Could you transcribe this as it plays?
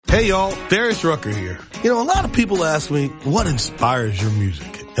Hey y'all, Darius Rucker here. You know, a lot of people ask me, what inspires your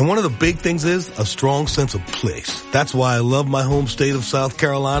music? And one of the big things is a strong sense of place. That's why I love my home state of South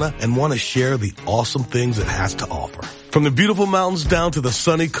Carolina and want to share the awesome things it has to offer. From the beautiful mountains down to the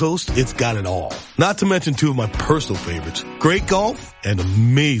sunny coast, it's got it all. Not to mention two of my personal favorites, great golf and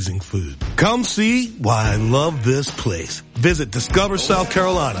amazing food. Come see why I love this place. Visit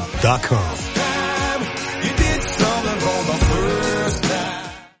discoversouthcarolina.com.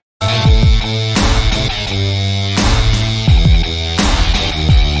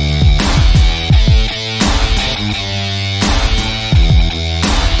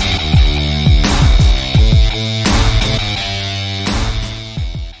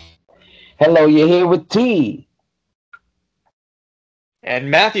 Hello, you're here with T.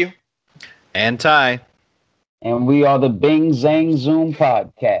 And Matthew. And Ty. And we are the Bing Zang Zoom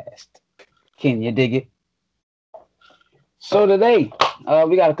podcast. Can you dig it? So today,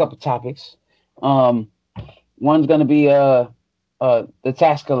 we got a couple topics. One's going to be The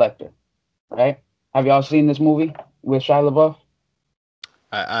Tax Collector, right? Have y'all seen this movie with Shia LaBeouf?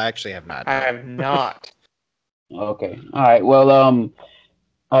 I actually have not. I have not. Okay. All right. Well,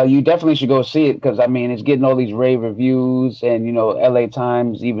 you definitely should go see it because, I mean, it's getting all these rave reviews. And, you know, LA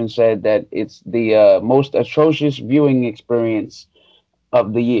Times even said that it's the most atrocious viewing experience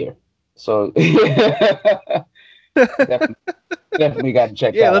of the year. So definitely got to check that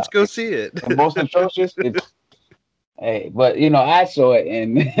out. Yeah, let's go see it. The most atrocious? Hey, but, you know, I saw it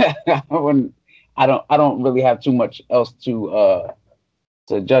and I don't really have too much else to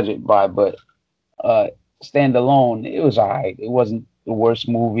judge it by. But standalone, it was all right. It wasn't the worst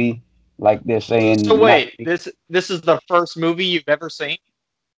movie, like they're saying. So wait, this is the first movie you've ever seen?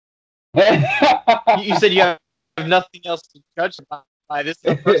 You said you have nothing else to judge by. This is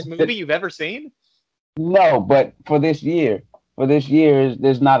the first movie you've ever seen? No, but for this year,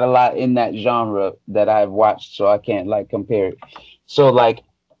 there's not a lot in that genre that I've watched, so I can't like compare it. So like,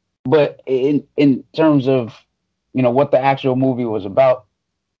 but in terms of, you know, what the actual movie was about,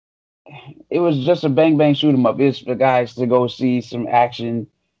 it was just a bang bang shoot 'em up. It's for guys to go see some action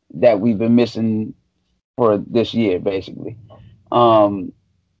that we've been missing for this year, basically. But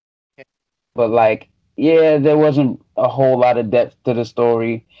like, yeah, there wasn't a whole lot of depth to the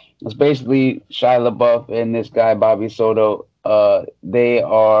story. It's basically Shia LaBeouf and this guy Bobby Soto. They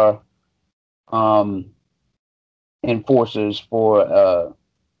are enforcers for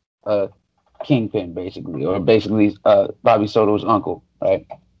a kingpin, basically, or basically Bobby Soto's uncle, right?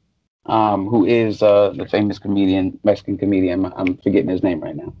 Who is the famous comedian, Mexican comedian. I'm forgetting his name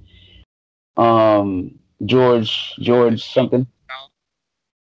right now. George something.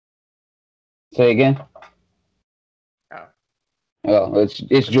 Say again. Oh,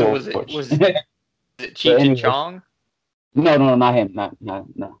 it's George. Was it Cheech and Chong? No, not him. Not.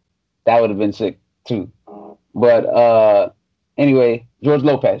 That would have been sick too. But anyway, George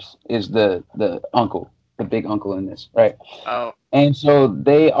Lopez is the uncle, the big uncle in this, right? Oh. And so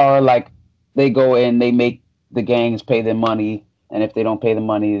they are like, they go in, they make the gangs pay their money, and if they don't pay the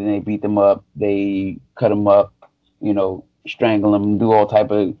money, then they beat them up, they cut them up, you know, strangle them, do all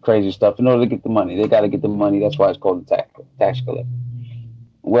type of crazy stuff in order to get the money. They got to get the money. That's why it's called the tax collector.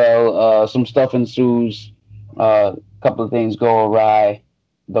 Well, some stuff ensues. A couple of things go awry,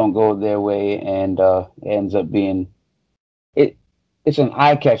 don't go their way, and ends up being it's an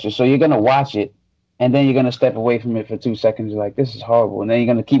eye catcher. So you're gonna watch it. And then you're going to step away from it for 2 seconds. You're like, this is horrible. And then you're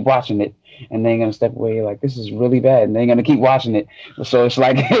going to keep watching it. And then you're going to step away. You're like, this is really bad. And then you're going to keep watching it. So it's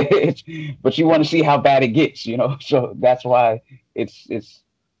like, but you want to see how bad it gets, you know? So that's why it's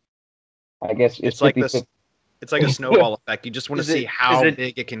I guess it's like this. It's like a snowball effect. You just want to see how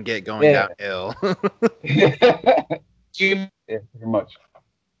big it can get going downhill. Yeah, pretty much.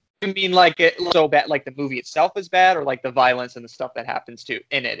 You mean like it so bad, like the movie itself is bad, or like the violence and the stuff that happens too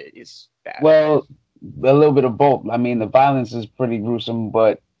in it is bad? Well, a little bit of both. I mean, the violence is pretty gruesome,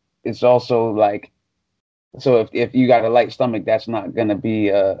 but it's also like, so if you got a light stomach, that's not gonna be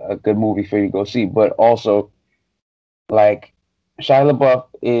a good movie for you to go see. But also, like, Shia LaBeouf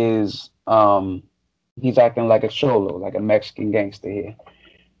is he's acting like a cholo, like a Mexican gangster here,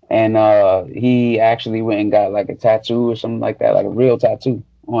 and he actually went and got like a tattoo or something like that, like a real tattoo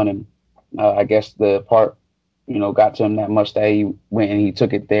on him. I guess the part, you know, got to him that much that he went and he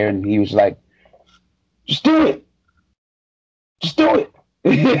took it there, and he was like, just do it.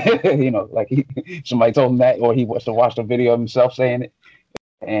 You know, like somebody told him that, or he must have watched a video of himself saying it,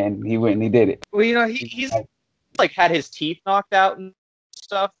 and he went and he did it. Well, you know, he's like had his teeth knocked out and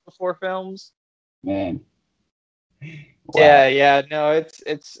stuff before films. Man. Wow. Yeah, no, it's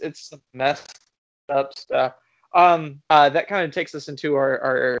some messed up stuff. That kind of takes us into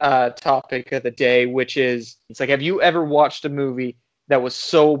our topic of the day, which is, it's like, have you ever watched a movie that was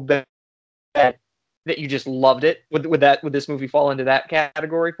so bad that you just loved it? Would this movie fall into that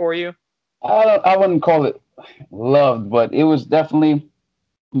category for you? I wouldn't call it loved, but it was definitely,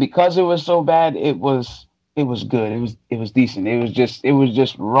 because it was so bad, it was good. It was decent. It was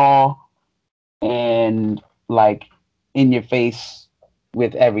just raw and like in your face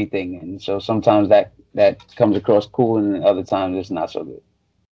with everything. And so sometimes that comes across cool, and other times it's not so good.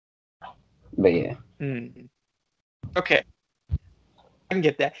 But yeah. Okay. I can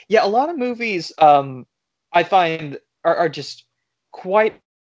get that. Yeah, a lot of movies I find are just quite,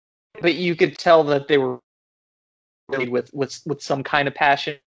 but you could tell that they were made with some kind of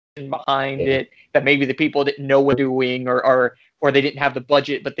passion behind it, that maybe the people didn't know what doing, or they didn't have the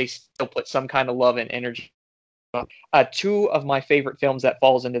budget, but they still put some kind of love and energy. Two of my favorite films that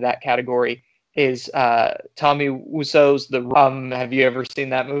falls into that category is Tommy Wiseau's The Room. Have you ever seen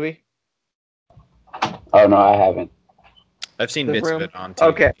that movie? Oh no, I haven't. I've seen bits of it on TV.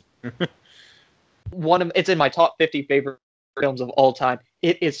 Okay. It's in my top 50 favorite films of all time.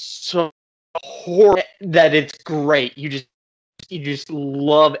 It is so horrible that it's great. You just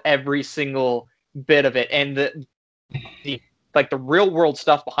love every single bit of it, and the real world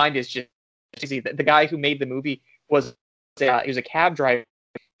stuff behind it is just easy. The guy who made the movie was he was a cab driver,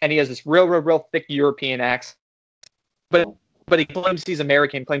 and he has this real thick European accent, but he claims he's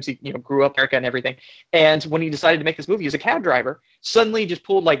American, claims he grew up in America and everything. And when he decided to make this movie, he was a cab driver. Suddenly, just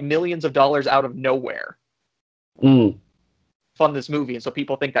pulled like millions of dollars out of nowhere. Fund this movie, and so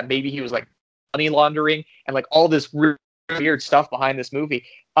people think that maybe he was like money laundering and like all this weird stuff behind this movie.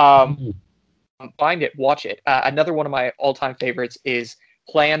 Find it, watch it. Another one of my all-time favorites is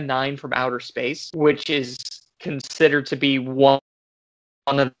Plan 9 from Outer Space, which is considered to be one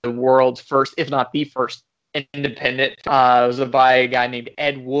of the world's first, if not the first, independent. It was by a guy named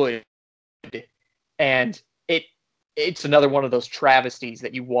Ed Wood, and it's another one of those travesties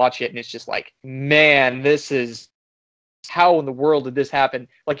that you watch it and it's just like, man, this is, how in the world did this happen?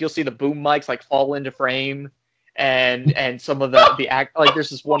 Like, you'll see the boom mics like fall into frame, and some of the act, like there's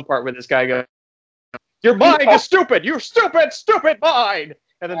this one part where this guy goes, "Your mind is stupid, you stupid mind,"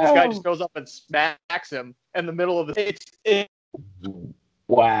 and then this guy just goes up and smacks him in the middle of the. It's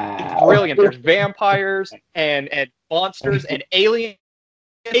wow, it's brilliant. There's vampires and monsters and aliens.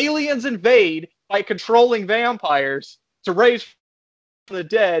 Aliens invade by controlling vampires to raise from the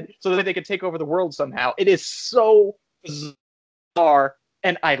dead so that they can take over the world somehow. It is so bizarre,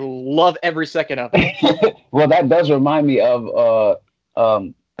 and I love every second of it. Well, that does remind me of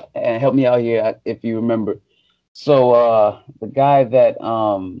and help me out here if you remember. So the guy that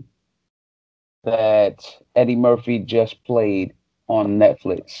Eddie Murphy just played on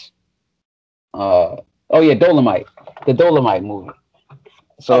Netflix. Dolomite, the Dolomite movie.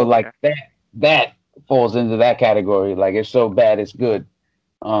 So like that falls into that category. Like, it's so bad it's good.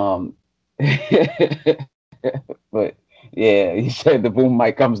 But yeah, he said the boom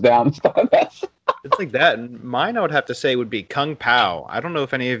mic comes down and stuff. It's like that. And mine, I would have to say, would be Kung Pao. I don't know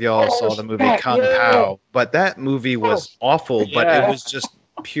if any of y'all saw the movie Kung Pao, but that movie was awful, but it was just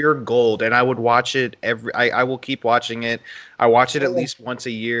pure gold. And I would watch it I will keep watching it. I watch it at least once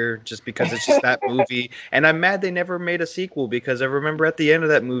a year just because it's just that movie. And I'm mad they never made a sequel, because I remember at the end of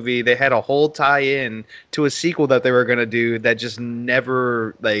that movie, they had a whole tie-in to a sequel that they were going to do that just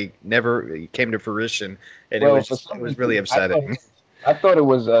never came to fruition. And it was really upsetting. I thought it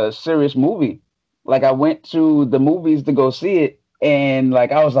was a serious movie. Like, I went to the movies to go see it, and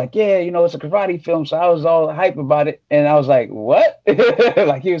like I was like, yeah, it's a karate film, so I was all hype about it, and I was like, what?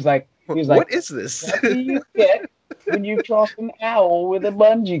 Like he was like, what is this? What do you get when you cross an owl with a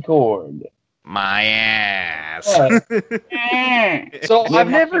bungee cord? My ass. So I've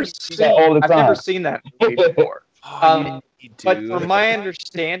never seen that movie before. But from my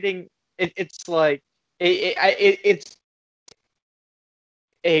understanding, it's like it's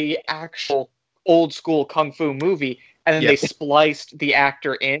a actual old school kung fu movie, and then they spliced the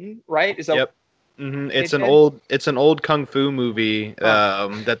actor in, right? Is that? Yep. Mm-hmm. It's an old kung fu movie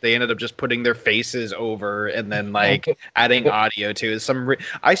that they ended up just putting their faces over and then like adding audio to.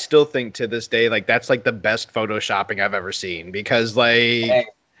 I still think to this day, like, that's like the best photoshopping I've ever seen, because like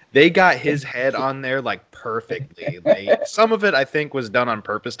they got his head on there like perfectly. Like, some of it I think was done on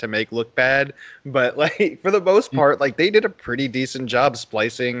purpose to make look bad, but like for the most part, like they did a pretty decent job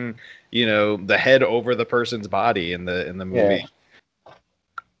splicing, the head over the person's body in the movie.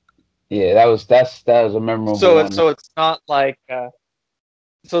 Yeah, that was a memorable. So it's not like that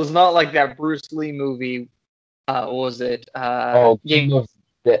Bruce Lee movie. What was it?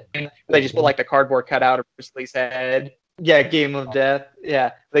 They just put like the cardboard cutout of Bruce Lee's head. Yeah, Game of Death.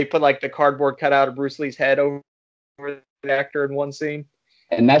 Yeah, they put like the cardboard cutout of Bruce Lee's head over the actor in one scene.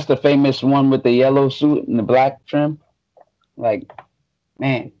 And that's the famous one with the yellow suit and the black trim. Like,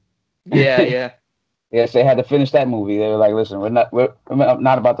 man. Yeah. Yes, they had to finish that movie. They were like, "Listen, we're not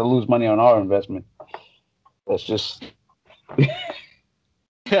about to lose money on our investment. Let's just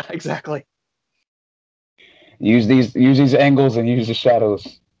Yeah, exactly. use these angles and use the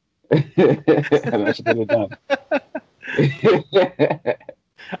shadows." Let's get it done.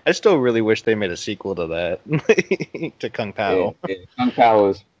 I still really wish they made a sequel to that, to Kung Pao. Yeah. Kung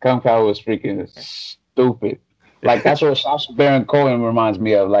Pao was freaking stupid. Like that's what Sacha Baron Cohen reminds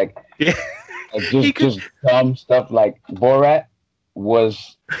me of. Like, Yeah. just dumb stuff. Like Borat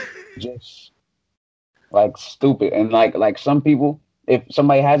was just like stupid, and like some people, if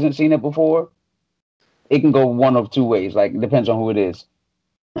somebody hasn't seen it before, it can go one of two ways. Like it depends on who it is.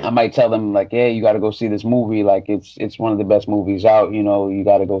 I might tell them like, "Yeah, you got to go see this movie. Like it's one of the best movies out. You know, you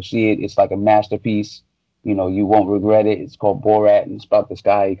got to go see it. It's like a masterpiece. You know, you won't regret it. It's called Borat, and it's about this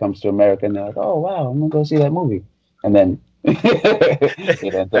guy. He comes to America, and they're like, "Oh wow, I'm gonna go see that movie." And then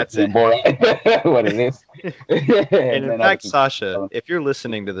it ends up being Borat, what it is. And in fact, Sasha, if you're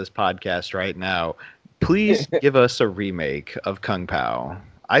listening to this podcast right now, please give us a remake of Kung Pao.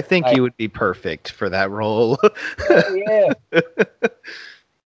 I think you would be perfect for that role. Yeah.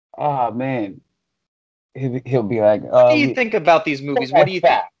 Oh man, he'll be like. What do you think about these movies? What do you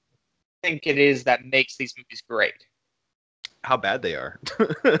think it is that makes these movies great? How bad they are.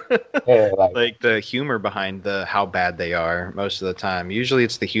 Yeah, like the humor behind how bad they are most of the time. Usually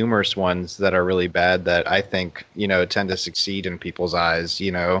it's the humorous ones that are really bad that I think, tend to succeed in people's eyes,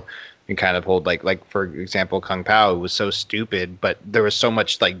 and kind of hold like for example, Kung Pao was so stupid, but there was so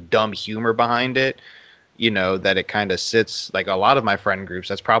much like dumb humor behind it, that it kind of sits like a lot of my friend groups.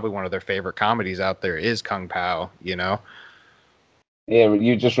 That's probably one of their favorite comedies out there is Kung Pao, Yeah,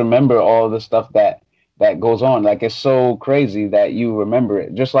 you just remember all the stuff that goes on. Like it's so crazy that you remember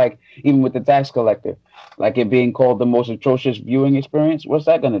it. Just like even with the Tax Collector, like it being called the most atrocious viewing experience. What's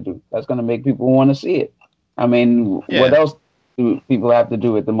that going to do? That's going to make people want to see it. I mean, What else do people have to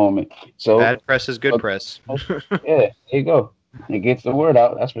do at the moment? So bad press is good press. Yeah, there you go. It gets the word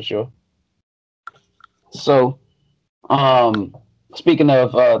out. That's for sure. So, speaking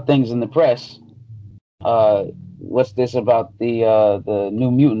of things in the press, what's this about the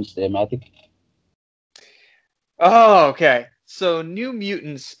New Mutants there, Matthew? Oh, okay. So New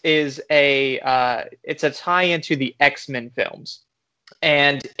Mutants is it's a tie-in to the X-Men films.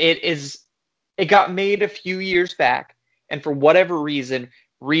 And it got made a few years back, and for whatever reason,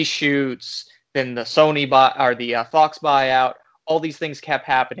 reshoots, then the the Fox buyout, all these things kept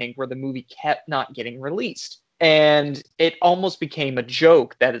happening where the movie kept not getting released. And it almost became a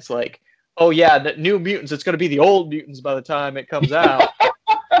joke that it's like, oh yeah, the New Mutants, it's going to be the old mutants by the time it comes out.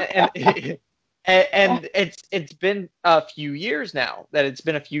 And it's been a few years now that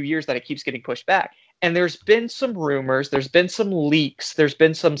it keeps getting pushed back. And there's been some rumors, there's been some leaks, there's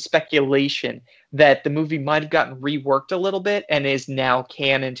been some speculation that the movie might have gotten reworked a little bit and is now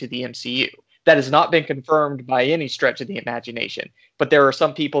canon to the MCU. That has not been confirmed by any stretch of the imagination. But there are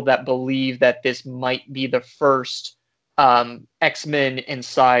some people that believe that this might be the first X-Men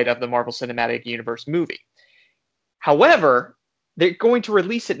inside of the Marvel Cinematic Universe movie. However, they're going to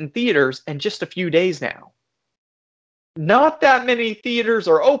release it in theaters in just a few days now. Not that many theaters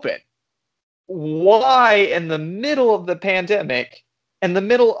are open. Why, in the middle of the pandemic, in the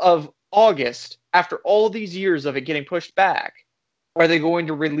middle of August, after all these years of it getting pushed back, are they going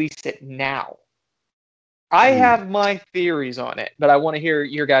to release it now? I have my theories on it, but I want to hear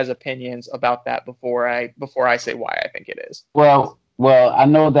your guys' opinions about that before I say why I think it is. Well, I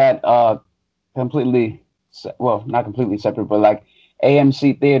know that completely. Well, not completely separate, but like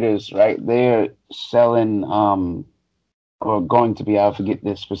AMC theaters, right? They're selling, or going to be, I forget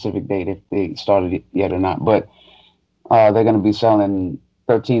the specific date if they started it yet or not, but they're going to be selling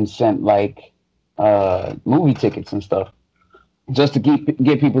 13-cent like movie tickets and stuff just to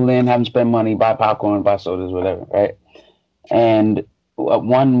get people in, have them spend money, buy popcorn, buy sodas, whatever, right? And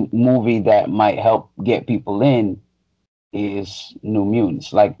one movie that might help get people in is New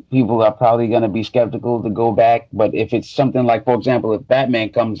Mutants. Like people are probably going to be skeptical to go back, but if it's something like, for example, if Batman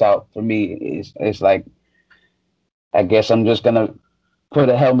comes out, for me it's like, I guess I'm just going to put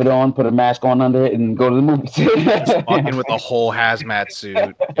a helmet on, put a mask on under it, and go to the movies. Walking with a whole hazmat suit,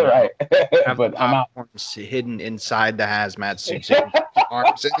 right? Have but I'm out. Hidden inside the hazmat suit, so you put your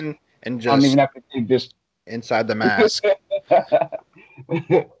arms in and just I don't even have to take this inside the mask.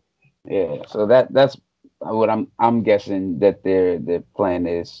 Yeah, so that's what I'm guessing that their plan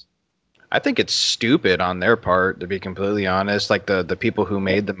is. I think it's stupid on their part, to be completely honest. Like the people who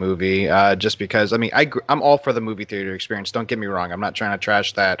made the movie, just because. I mean, I'm all for the movie theater experience. Don't get me wrong. I'm not trying to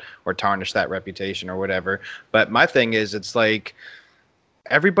trash that or tarnish that reputation or whatever. But my thing is, it's like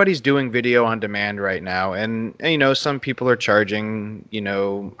everybody's doing video on demand right now, and you know, some people are charging, you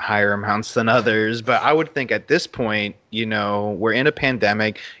know, higher amounts than others, but I would think at this point, you know, we're in a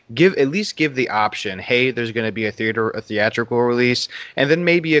pandemic, at least give the option, hey, there's going to be a theatrical release, and then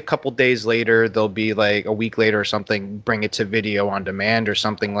maybe a couple days later there'll be like a week later or something, bring it to video on demand or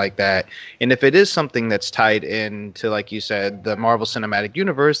something like that. And if it is something that's tied in to, like you said, the Marvel Cinematic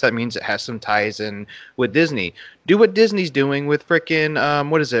Universe, that means it has some ties in with Disney. Do what Disney's doing with frickin'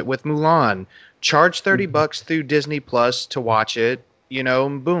 with Mulan. Charge $30 through Disney Plus to watch it, you know,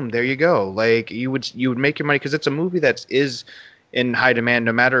 and boom, there you go. Like you would make your money, because it's a movie that is in high demand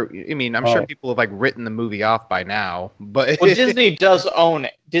no matter. I mean, I'm sure people have like written the movie off by now, but well, Disney does own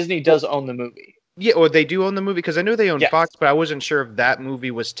it. Disney does own the movie. Yeah, or they do own the movie, because I know they own Fox, but I wasn't sure if that movie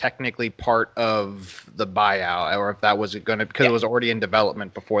was technically part of the buyout, or if that was going to, because it was already in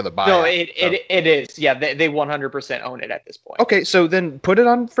development before the buyout. No, it is. Yeah, they 100% own it at this point. Okay, so then put it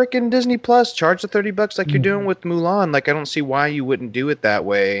on freaking Disney Plus. Charge the $30 like you're doing with Mulan. Like, I don't see why you wouldn't do it that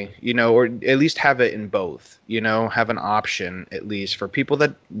way, you know, or at least have it in both. You know, have an option at least for people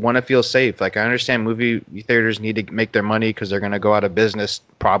that want to feel safe. Like, I understand movie theaters need to make their money because they're going to go out of business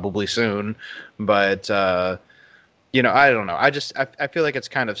probably soon. But, you know, I don't know. I feel like it's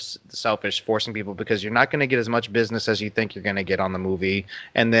kind of selfish forcing people, because you're not going to get as much business as you think you're going to get on the movie.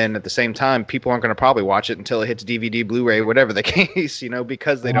 And then at the same time, people aren't going to probably watch it until it hits DVD, Blu-ray, whatever the case, you know,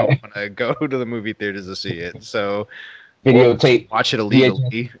 because they don't want to go to the movie theaters to see it. So videotape, watch it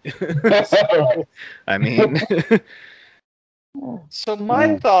illegally. I mean, so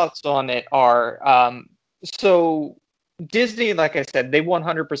my thoughts on it are, so Disney, like I said, they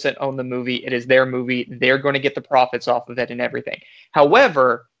 100% own the movie. It is their movie. They're going to get the profits off of it and everything.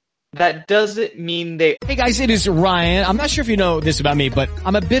 However, that doesn't mean they... Hey guys, it is Ryan. I'm not sure if you know this about me, but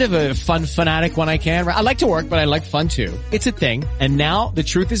I'm a bit of a fun fanatic when I can. I like to work, but I like fun too. It's a thing. And now the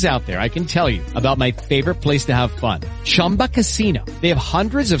truth is out there. I can tell you about my favorite place to have fun. Chumba Casino. They have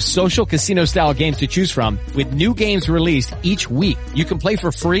hundreds of social casino style games to choose from, with new games released each week. You can play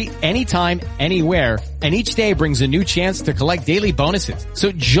for free anytime, anywhere. And each day brings a new chance to collect daily bonuses.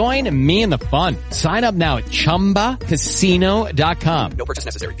 So join me in the fun. Sign up now at ChumbaCasino.com. No purchase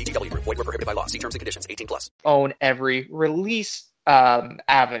necessary. VGW Group. Void where prohibited by law. See terms and conditions. 18+. Own every release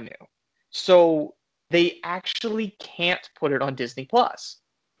avenue. So they actually can't put it on Disney Plus.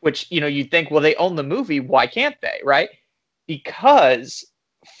 Which, you know, you'd think, well, they own the movie. Why can't they, right? Because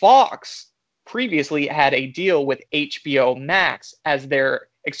Fox previously had a deal with HBO Max as their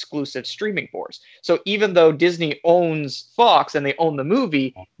exclusive streaming force. So even though Disney owns Fox and they own the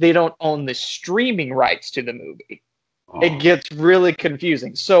movie, they don't own the streaming rights to the movie. It gets really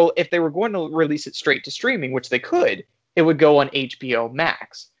confusing. So if they were going to release it straight to streaming, which they could, it would go on HBO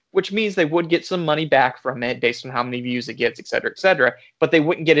Max, which means they would get some money back from it based on how many views it gets, et cetera, but they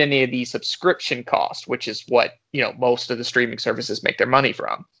wouldn't get any of the subscription cost, which is what, you know, most of the streaming services make their money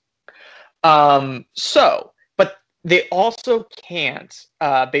from. But they also can't,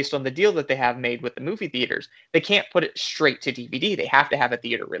 based on the deal that they have made with the movie theaters, they can't put it straight to DVD. They have to have a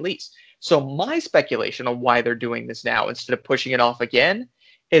theater release. So my speculation on why they're doing this now instead of pushing it off again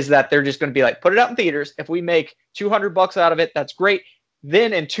is that they're just going to be like, put it out in theaters. If we make $200 out of it, that's great.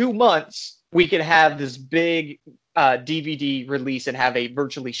 Then in 2 months, we can have this big DVD release and have a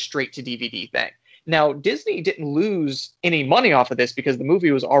virtually straight to DVD thing. Now, Disney didn't lose any money off of this because the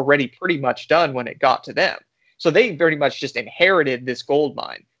movie was already pretty much done when it got to them. So they very much just inherited this gold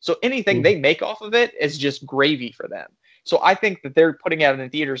mine. So anything they make off of it is just gravy for them. So I think that they're putting it out in the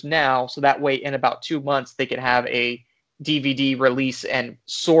theaters now, so that way in about 2 months they can have a DVD release and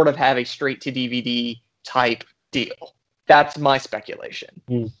sort of have a straight-to-DVD type deal. That's my speculation.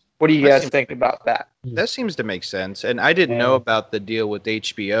 What do you guys think about that? That seems to make sense. And I didn't know about the deal with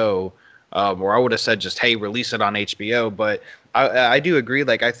HBO, or I would have said just, hey, release it on HBO. But I do agree.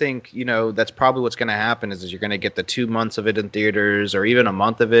 Like, I think, you know, that's probably what's going to happen is you're going to get the 2 months of it in theaters, or even a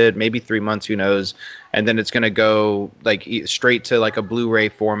month of it, maybe 3 months, who knows. And then it's going to go like straight to like a Blu-ray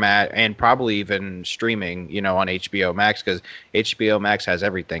format and probably even streaming, you know, on HBO Max, because HBO Max has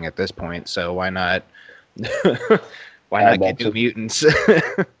everything at this point. So why not? Why not get New Mutants?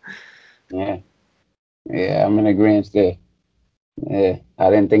 Yeah, I'm in agreement there. Yeah, I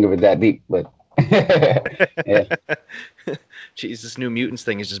didn't think of it that deep, but Yeah. Jeez, this New Mutants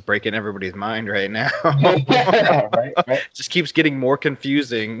thing is just breaking everybody's mind right now. Right. Just keeps getting more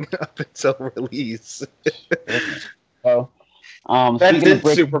confusing up until release. So, That's speaking of its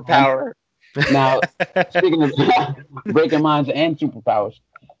breaking superpower. minds, now, speaking of breaking minds and superpowers,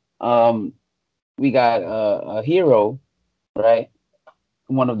 we got a hero, right?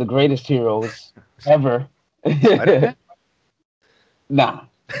 One of the greatest heroes ever. Nah,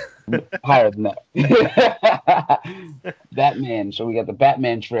 higher than that. Batman. So we got the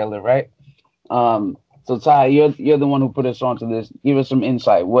Batman trailer, right? So Ty, you're the one who put us onto this. Give us some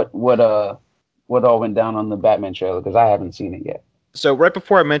insight. What all went down on the Batman trailer? Because I haven't seen it yet. So right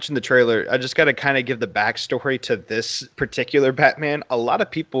before I mentioned the trailer, I just got to kind of give the backstory to this particular Batman. A lot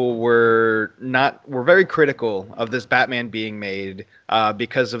of people were very critical of this Batman being made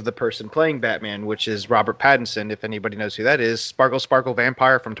because of the person playing Batman, which is Robert Pattinson. If anybody knows who that is, Sparkle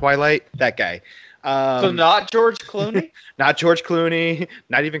Vampire from Twilight, that guy. So not George Clooney? Not George Clooney,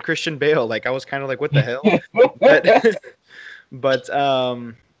 not even Christian Bale. Like, I was kind of like, what the hell?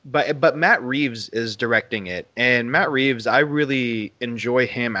 But Matt Reeves is directing it, and Matt Reeves, I really enjoy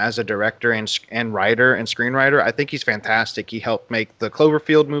him as a director and writer and screenwriter. I think he's fantastic. He helped make the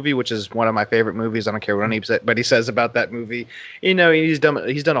Cloverfield movie, which is one of my favorite movies. I don't care what anybody says about that movie. You know, he's done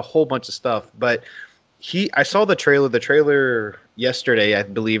a whole bunch of stuff. But I saw the trailer. The trailer yesterday, I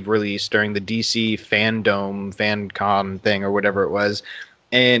believe, released during the DC FanCon thing or whatever it was,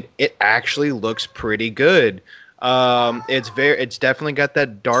 and it actually looks pretty good. It's definitely got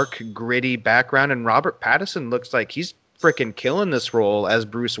that dark, gritty background, and Robert Pattinson looks like he's freaking killing this role as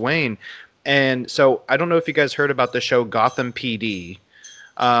Bruce Wayne. And so I don't know if you guys heard about the show Gotham PD,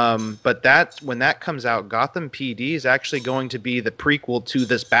 but when that comes out, Gotham PD is actually going to be the prequel to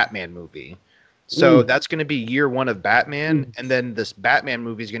this Batman movie. So that's going to be year one of Batman, and then this Batman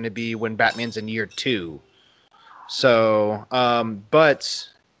movie is going to be when Batman's in year two. So, but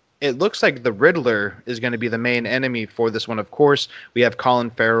it looks like the Riddler is going to be the main enemy for this one. Of course, we have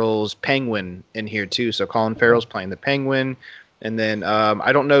Colin Farrell's Penguin in here too. So Colin Farrell's playing the Penguin, and then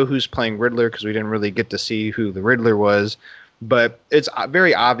I don't know who's playing Riddler because we didn't really get to see who the Riddler was. But it's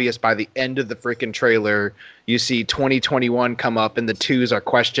very obvious by the end of the freaking trailer. You see 2021 come up, and the twos are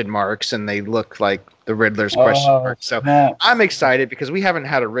question marks, and they look like the Riddler's question marks. So I'm excited because we haven't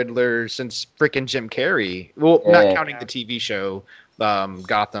had a Riddler since freaking Jim Carrey. Well, not counting the TV show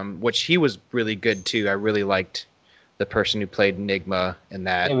Gotham, which he was really good too. I really liked the person who played Enigma in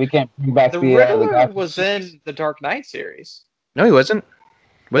that. Yeah, we can't bring back the Riddler was in the Dark Knight series. No, he wasn't.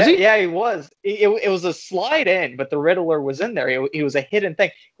 Was he? Yeah, he was. It was a slide in, but the Riddler was in there. He was a hidden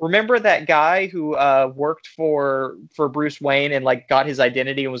thing. Remember that guy who worked for Bruce Wayne and like got his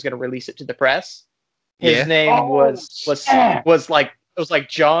identity and was going to release it to the press? His name was like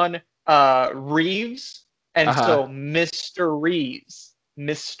John Reeves, and so Mr. Reeves.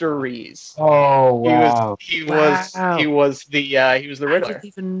 Oh wow! He was the Riddler. I didn't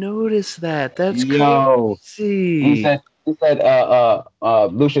even notice that. That's crazy. He said,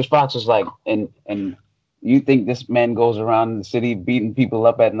 Lucius Fox was like, and you think this man goes around the city beating people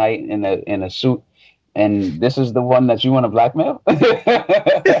up at night in a suit, and this is the one that you want to blackmail?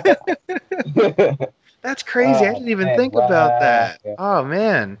 That's crazy. I didn't even think about that. Yeah. Oh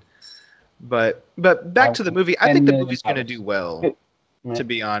man. But back to the movie. I think the movie's going to do well, to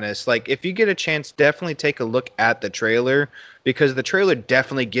be honest. Like, if you get a chance, definitely take a look at the trailer, because the trailer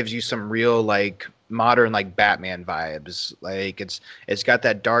definitely gives you some real like modern like Batman vibes. Like it's got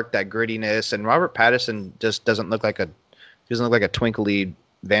that dark, that grittiness, and Robert Pattinson just doesn't look like a twinkly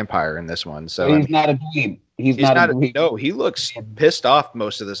vampire in this one. So he's not a dweeb. He's not a dweeb. No, he looks pissed off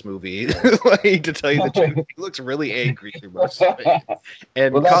most of this movie. Like, to tell you the truth, he looks really angry through most of it.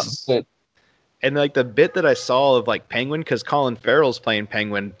 And that's it. And like the bit that I saw of like Penguin, because Colin Farrell's playing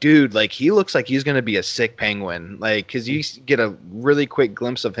Penguin, dude, like he looks like he's gonna be a sick Penguin. Like, because you get a really quick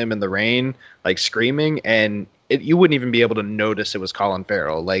glimpse of him in the rain, like screaming, and you wouldn't even be able to notice it was Colin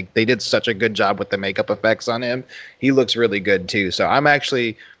Farrell. Like, they did such a good job with the makeup effects on him. He looks really good too. So I'm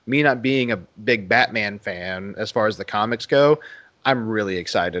actually, me not being a big Batman fan as far as the comics go, I'm really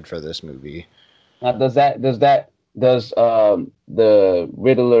excited for this movie. Now, does the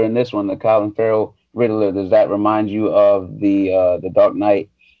Riddler in this one, the Colin Farrell Riddler, does that remind you of the Dark Knight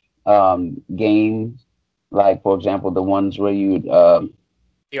game? Like, for example, the ones where you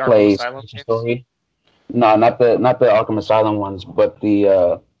play story. No, not the Arkham Asylum ones, but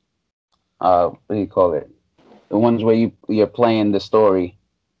the what do you call it? The ones where you're playing the story.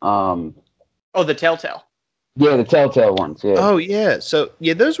 The Telltale. Yeah, the Telltale ones. Yeah. Oh yeah. So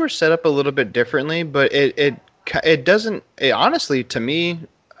yeah, those were set up a little bit differently, but it doesn't. Honestly, to me,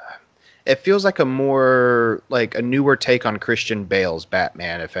 it feels like a more like a newer take on Christian Bale's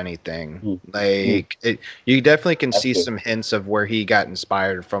Batman, if anything. Like you definitely can see some hints of where he got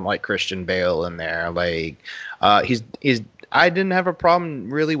inspired from, like Christian Bale in there. Like he's I didn't have a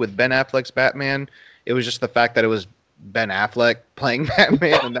problem really with Ben Affleck's Batman. It was just the fact that it was Ben Affleck playing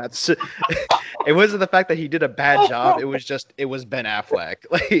Batman, and that's it wasn't the fact that he did a bad job. It was Ben Affleck.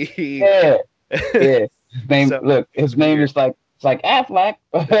 Like yeah. His name, his name is like, it's like Affleck.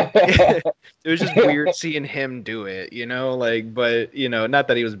 It was just weird seeing him do it, you know, like, but you know, not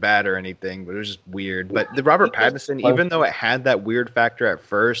that he was bad or anything, but it was just weird. But the Robert Pattinson, even though it had that weird factor at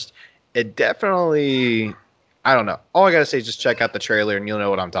first, it definitely, I don't know. All I gotta say is just check out the trailer and you'll know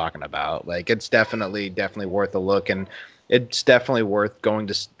what I'm talking about. Like, it's definitely worth a look, and it's definitely worth going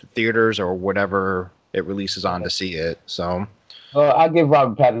to theaters or whatever it releases on to see it. So. I'll give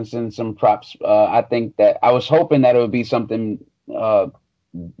Robert Pattinson some props. I think that I was hoping that it would be something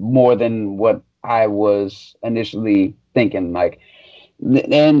more than what I was initially thinking. Like,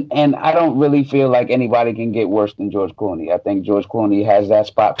 and I don't really feel like anybody can get worse than George Clooney. I think George Clooney has that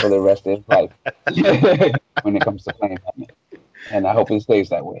spot for the rest of his life when it comes to playing Batman, and I hope it stays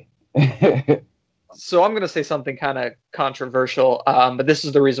that way. So I'm going to say something kind of controversial, but this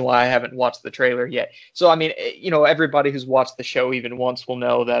is the reason why I haven't watched the trailer yet. So, I mean, you know, everybody who's watched the show even once will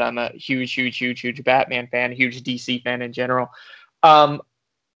know that I'm a huge Batman fan, a huge DC fan in general.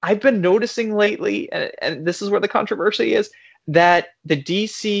 I've been noticing lately, and this is where the controversy is, that the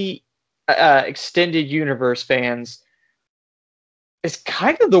DC extended universe fans is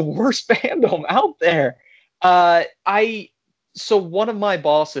kind of the worst fandom out there. So one of my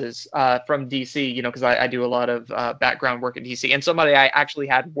bosses from DC, you know, because I do a lot of background work at DC, and somebody I actually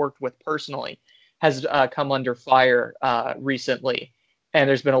had worked with personally has come under fire recently, and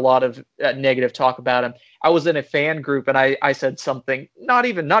there's been a lot of negative talk about him. I was in a fan group, and I said something, not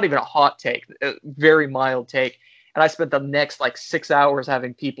even a hot take, a very mild take, and I spent the next like 6 hours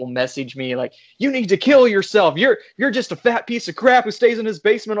having people message me like, "You need to kill yourself. You're just a fat piece of crap who stays in his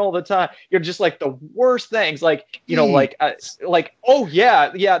basement all the time. You're just like the worst things." Like, you know, like oh yeah,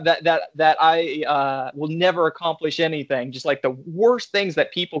 that I will never accomplish anything. Just like the worst things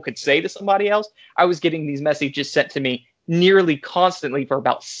that people could say to somebody else. I was getting these messages sent to me nearly constantly for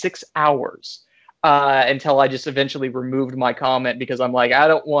about 6 hours until I just eventually removed my comment, because I'm like, I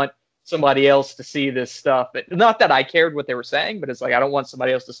don't want somebody else to see this stuff. Not that I cared what they were saying, but it's like, I don't want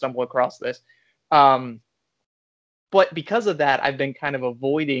somebody else to stumble across this. But because of that, I've been kind of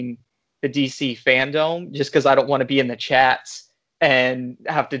avoiding the DC fandom just because I don't want to be in the chats and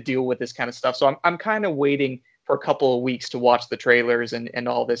have to deal with this kind of stuff. So I'm kind of waiting for a couple of weeks to watch the trailers and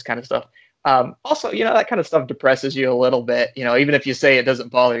all this kind of stuff. Also, you know, that kind of stuff depresses you a little bit. You know, even if you say it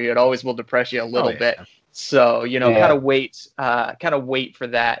doesn't bother you, it always will depress you a little bit. So, you know, kind of wait for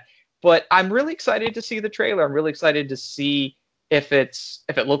that. But I'm really excited to see the trailer. I'm really excited to see if it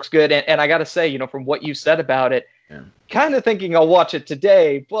looks good. And I got to say, you know, from what you said about it, kind of thinking I'll watch it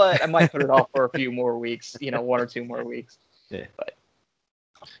today, but I might put it off for a few more weeks, you know, 1 or 2 more weeks. Yeah. But.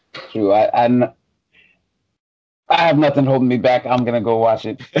 True. I have nothing holding me back. I'm going to go watch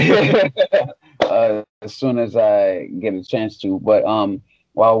it as soon as I get a chance to. But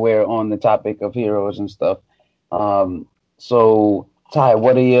while we're on the topic of heroes and stuff, so Ty,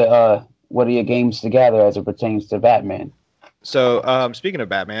 what are your games to gather as it pertains to Batman? So, speaking of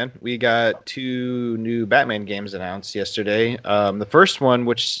Batman, we got 2 new Batman games announced yesterday. The first one,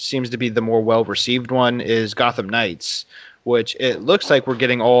 which seems to be the more well-received one, is Gotham Knights, which it looks like we're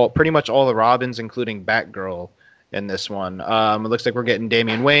getting pretty much all the Robins, including Batgirl, in this one. It looks like we're getting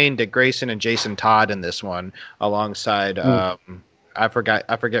Damian Wayne, Dick Grayson, and Jason Todd in this one, alongside I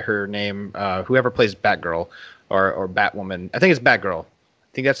forget her name. Whoever plays Batgirl or Batwoman. I think it's Batgirl. I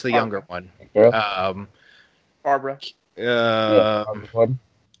think that's the younger one. Barbara. That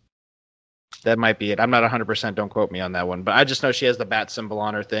might be it. I'm not 100%. Don't quote me on that one. But I just know she has the bat symbol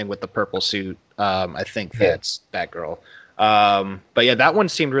on her thing with the purple suit. I think that's Batgirl. But yeah, that one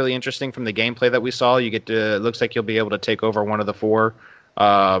seemed really interesting from the gameplay that we saw. It looks like you'll be able to take over one of the 4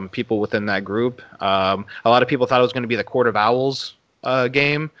 people within that group. A lot of people thought it was going to be the Court of Owls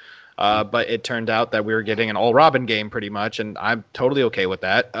game. But it turned out that we were getting an all Robin game pretty much, and I'm totally okay with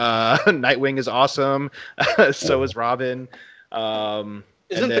that. Nightwing is awesome. So is Robin.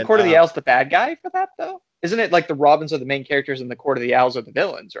 Isn't the Court of the Owls the bad guy for that, though? Isn't it like the Robins are the main characters and the Court of the Owls are the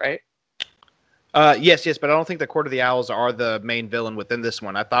villains, right? Yes, but I don't think the Court of the Owls are the main villain within this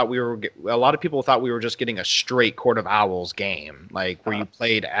one. I thought a lot of people thought we were just getting a straight Court of Owls game, like where you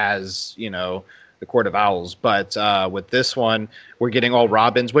played as, you know, the Court of Owls. But with this one, we're getting all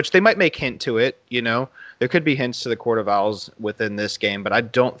Robins, which they might make hint to it. You know, there could be hints to the Court of Owls within this game, but I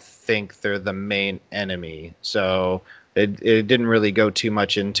don't think they're the main enemy. So it didn't really go too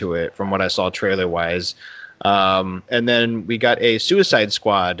much into it from what I saw trailer wise. And then we got a Suicide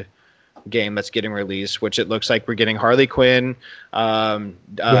Squad game that's getting released, which it looks like we're getting Harley Quinn,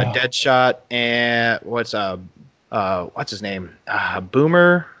 Deadshot, and what's his name?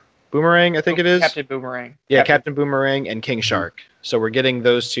 Boomerang, I think it is. Captain Boomerang. Yeah, Captain Boomerang and King Shark. So we're getting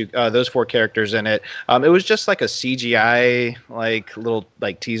those four characters in it. It was just like a CGI little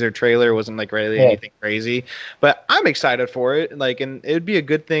teaser trailer. It wasn't really anything crazy, but I'm excited for it. And it would be a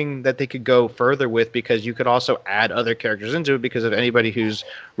good thing that they could go further with, because you could also add other characters into it. Because of anybody who's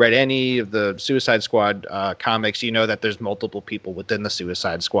read any of the Suicide Squad comics, you know that there's multiple people within the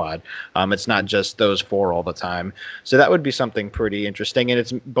Suicide Squad. It's not just those four all the time. So that would be something pretty interesting.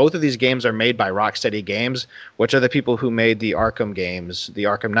 And both of these games are made by Rocksteady Games, which are the people who made the Arkham games, the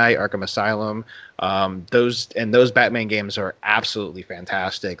Arkham Knight, Arkham Asylum. Those Batman games are absolutely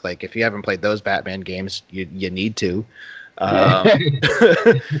fantastic. If you haven't played those Batman games, you need to. But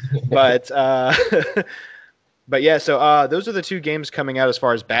yeah, so those are the two games coming out as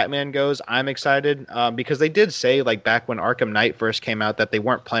far as Batman goes. I'm excited because they did say back when Arkham Knight first came out that they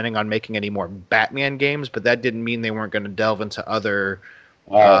weren't planning on making any more Batman games, but that didn't mean they weren't going to delve into other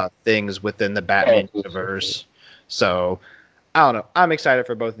things within the Batman universe. So I don't know. I'm excited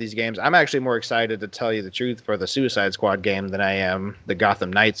for both of these games. I'm actually more excited, to tell you the truth, for the Suicide Squad game than I am the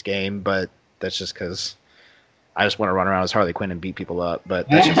Gotham Knights game, but that's just because I just want to run around as Harley Quinn and beat people up. But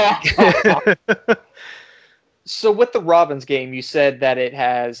that's just So with the Robins game, you said that it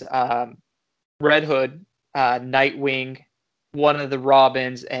has Red Hood, Nightwing, one of the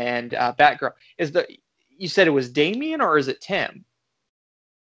Robins, and Batgirl. You said it was Damian, or is it Tim?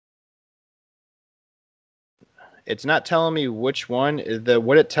 It's not telling me which one.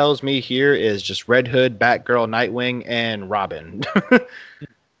 What it tells me here is just Red Hood, Batgirl, Nightwing, and Robin.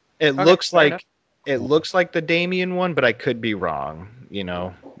 It looks like the Damian one, but I could be wrong. You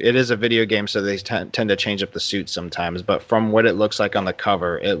know, it is a video game, so they tend to change up the suits sometimes. But from what it looks like on the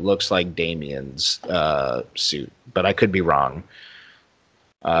cover, it looks like Damian's suit, but I could be wrong.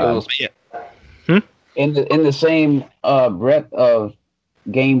 In the same breadth of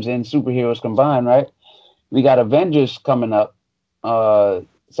games and superheroes combined, right? We got Avengers coming up September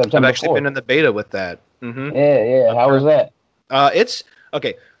 4th. I've actually been in the beta with that. Mm-hmm. Yeah. How was that? It's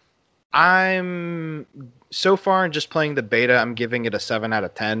okay. I'm so far just playing the beta. I'm giving it a 7 out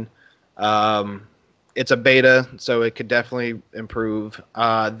of 10. It's a beta, so it could definitely improve.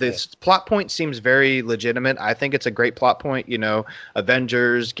 This plot point seems very legitimate. I think it's a great plot point. You know,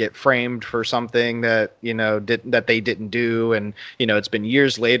 Avengers get framed for something that that they didn't do, and it's been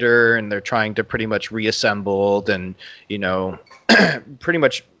years later, and they're trying to pretty much reassemble and pretty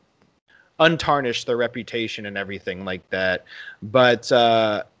much untarnish their reputation and everything like that. But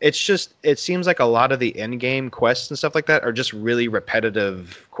it seems like a lot of the end-game quests and stuff like that are just really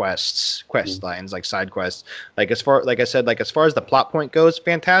repetitive quest lines, like side quests. As far as the plot point goes,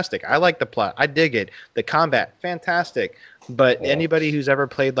 fantastic. I like the plot. I dig it. The combat, fantastic. But anybody who's ever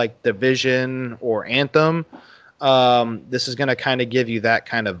played Division or Anthem, this is going to kind of give you that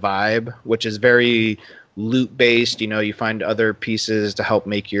kind of vibe, which is very loot based. You find other pieces to help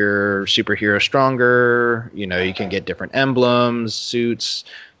make your superhero stronger. You can get different emblems, suits,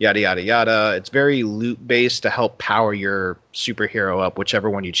 yada yada yada. It's very loot based to help power your superhero up, whichever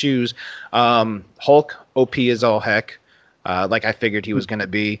one you choose. Hulk, OP as all heck, like I figured he was going to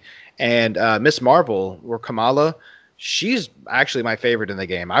be. And Miss Marvel, or Kamala, she's actually my favorite in the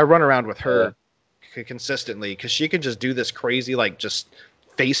game. I run around with her consistently because she can just do this crazy just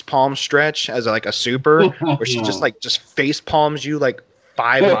face palm stretch as a super, where she just face palms you 5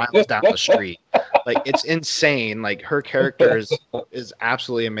 miles down the street. It's insane. Her character is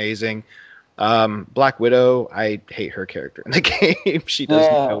absolutely amazing. Black Widow, I hate her character in the game. She does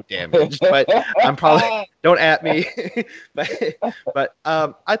no damage, but I'm probably don't at me. but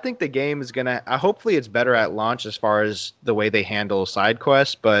I think the game is gonna. Hopefully, it's better at launch as far as the way they handle side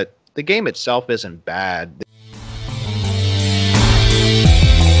quests. But the game itself isn't bad.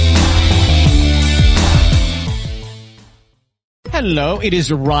 Hello, it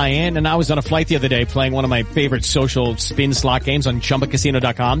is Ryan, and I was on a flight the other day playing one of my favorite social spin slot games on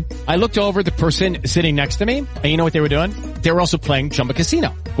ChumbaCasino.com. I looked over at the person sitting next to me, and you know what they were doing? They were also playing Chumba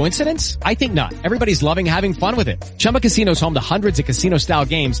Casino. Coincidence? I think not. Everybody's loving having fun with it. Chumba Casino is home to hundreds of casino-style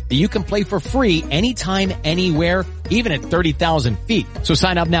games that you can play for free anytime, anywhere, even at 30,000 feet. So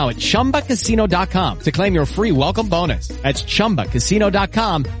sign up now at ChumbaCasino.com to claim your free welcome bonus. That's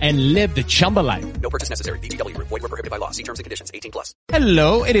ChumbaCasino.com and live the Chumba life. No purchase necessary. VGW. Void were prohibited by law. See terms and conditions. 18+.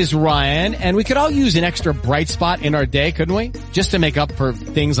 Hello, it is Ryan, and we could all use an extra bright spot in our day, couldn't we? Just to make up for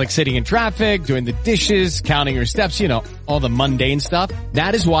things like sitting in traffic, doing the dishes, counting your steps, all the mundane stuff.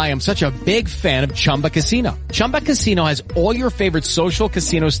 That is why I'm such a big fan of Chumba Casino. Chumba Casino has all your favorite social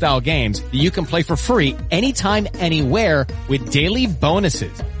casino-style games that you can play for free anytime, anywhere with daily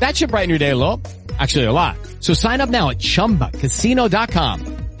bonuses. That should brighten your day a little. Actually, a lot. So sign up now at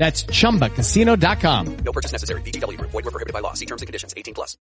ChumbaCasino.com. That's ChumbaCasino.com. No purchase necessary. VGW. Void were prohibited by law. See terms and conditions. 18+.